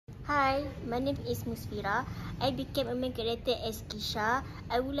Hi, my name is Musfira. I became a main character as Kisha.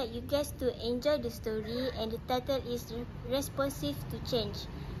 I would like you guys to enjoy the story, and the title is Responsive to Change.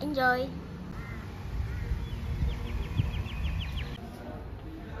 Enjoy!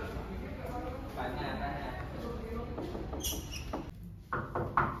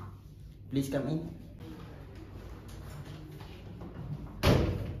 Please come in.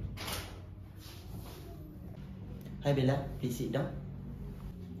 Hi Bella, please sit down.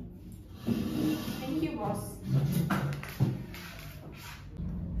 Thank you, boss.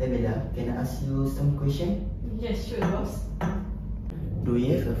 Hey Bella, can I ask you some question? Yes, sure, boss. Do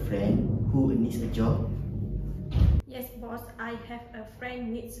you have a friend who needs a job? Yes, boss. I have a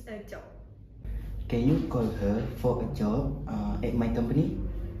friend needs a job. Can you call her for a job at my company?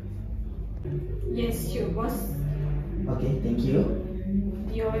 Yes, sure, boss. Okay, thank you.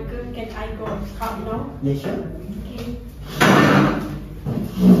 You're welcome. Can I go out now? Yes, sure. Okay.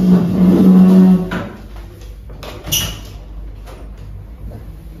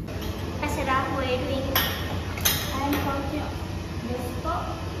 Hi Sarah, what are you doing? I am counting the stock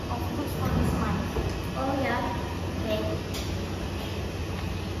of goods for this month. Oh yeah? Okay.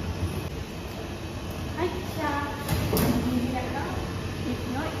 Hi, Kisha. Do you like now? If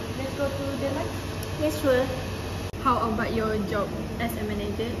not, let's go to the lunch. Yes, sure. How about your job as a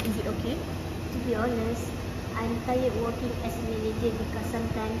manager? Is it okay? To be honest, I'm tired working as a manager because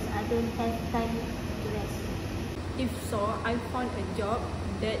sometimes I don't have time to rest. If so, I found a job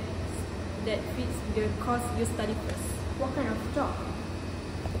that fits the course you study first. What kind of job?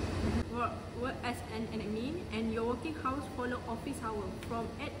 Work as an AMIN, and your working hours follow office hours from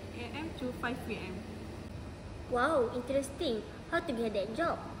 8 AM to 5 PM. Wow, interesting. How to get that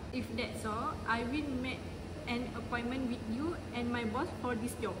job? If that's all, I will make an appointment with you and my boss for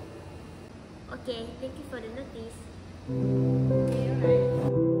this job. Okay, thank you for the notice. Okay, alright.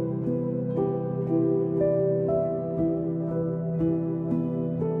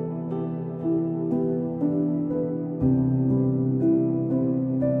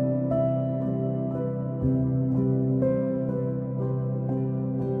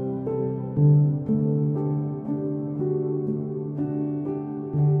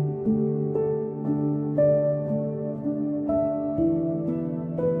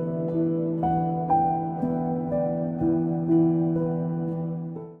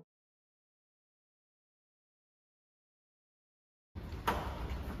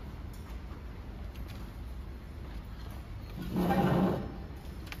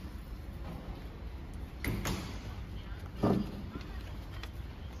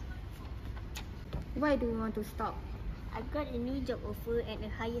 Why do you want to stop? I got a new job offer and a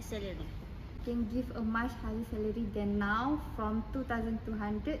higher salary. Can give a much higher salary than now, from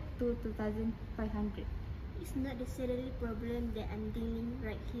 2,200 to 2,500. It's not the salary problem that I'm dealing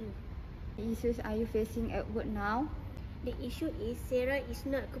right here. What issues are you facing at work now? The issue is Sarah is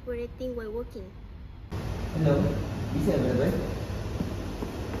not cooperating while working. Hello, is it available?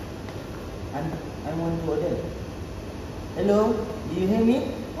 I want to order. Hello, do you hear me?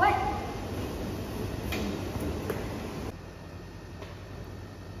 What?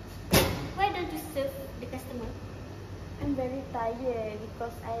 Why don't you serve the customer? I'm very tired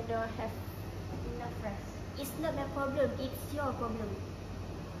because I don't have enough rest. It's not my problem, it's your problem.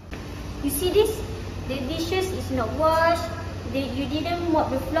 You see this? The dishes is not washed, you didn't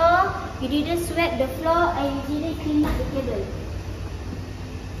mop the floor, you didn't sweep the floor, and you didn't clean up the table.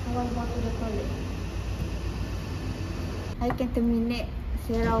 I want to go to the toilet. I can terminate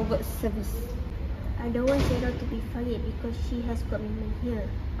Sarah work service. I don't want Sarah to be fired because she has commitment here.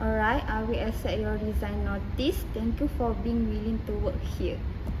 Alright, I will accept your resign notice. Thank you for being willing to work here.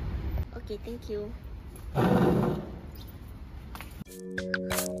 Okay, thank you.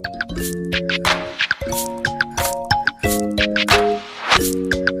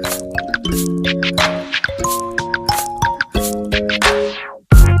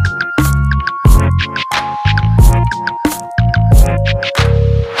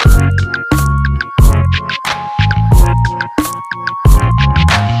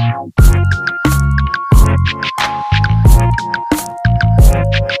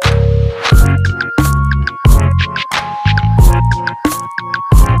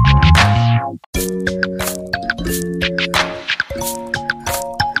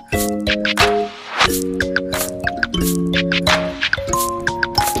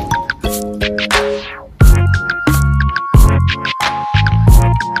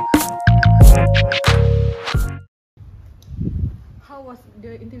 How was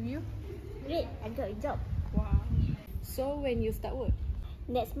the interview? Great, I got a job. Wow. So when you start work?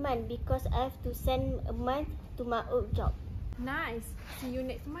 Next month because I have to send a month to my old job. Nice. See you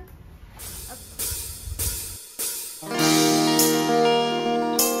next month.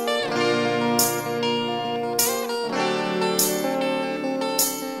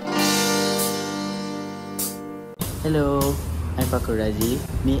 Hello, I'm Fakur Razi.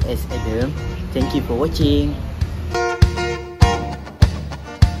 Me as Adam. Thank you for watching.